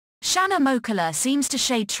Shanna Moakler seems to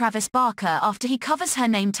shade Travis Barker after he covers her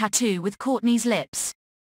name tattoo with Kourtney's lips.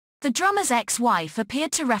 The drummer's ex-wife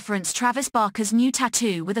appeared to reference Travis Barker's new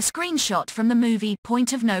tattoo with a screenshot from the movie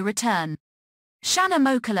Point of No Return. Shanna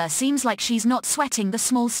Moakler seems like she's not sweating the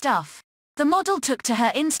small stuff. The model took to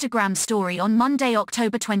her Instagram story on Monday,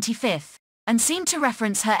 October 25th, and seemed to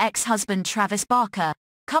reference her ex-husband Travis Barker,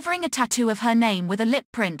 covering a tattoo of her name with a lip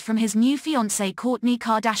print from his new fiancée Kourtney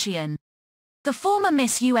Kardashian. The former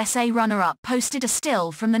Miss USA runner-up posted a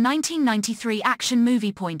still from the 1993 action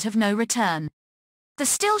movie Point of No Return. The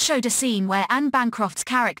still showed a scene where Anne Bancroft's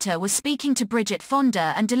character was speaking to Bridget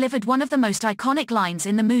Fonda and delivered one of the most iconic lines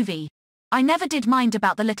in the movie, "I never did mind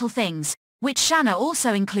about the little things," which Shanna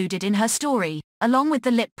also included in her story, along with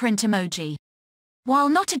the lip print emoji. While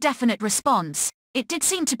not a definite response, it did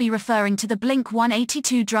seem to be referring to the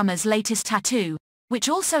Blink-182 drummer's latest tattoo, which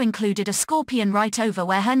also included a scorpion right over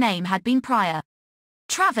where her name had been prior.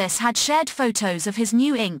 Travis had shared photos of his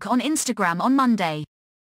new ink on Instagram on Monday.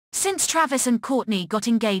 Since Travis and Kourtney got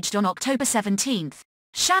engaged on October 17th,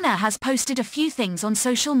 Shanna has posted a few things on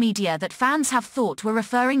social media that fans have thought were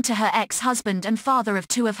referring to her ex-husband and father of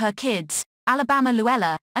two of her kids, Alabama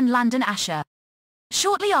Luella and Landon Asher.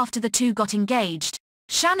 Shortly after the two got engaged,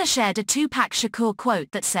 Shanna shared a Tupac Shakur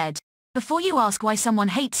quote that said, "Before you ask why someone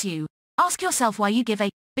hates you, ask yourself why you give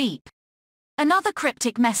a beep." Another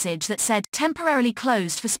cryptic message that said "temporarily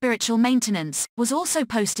closed for spiritual maintenance" was also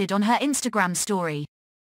posted on her Instagram story.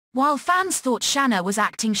 While fans thought Shanna was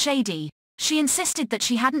acting shady, she insisted that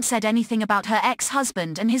she hadn't said anything about her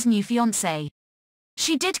ex-husband and his new fiancée.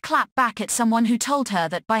 She did clap back at someone who told her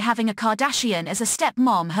that by having a Kardashian as a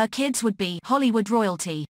stepmom her kids would be Hollywood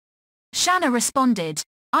royalty. Shanna responded,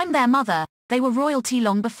 "I'm their mother, they were royalty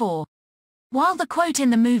long before." While the quote in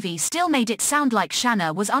the movie still made it sound like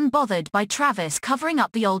Shanna was unbothered by Travis covering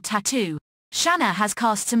up the old tattoo, Shanna has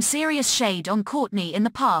cast some serious shade on Kourtney in the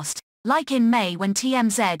past, like in May when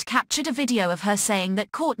TMZ captured a video of her saying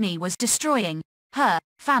that Kourtney was destroying her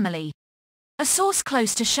family. A source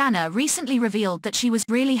close to Shanna recently revealed that she was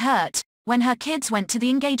really hurt when her kids went to the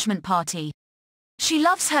engagement party. She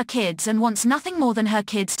loves her kids and wants nothing more than her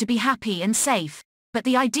kids to be happy and safe, but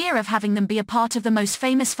the idea of having them be a part of the most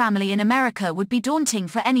famous family in America would be daunting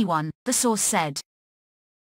for anyone, the source said.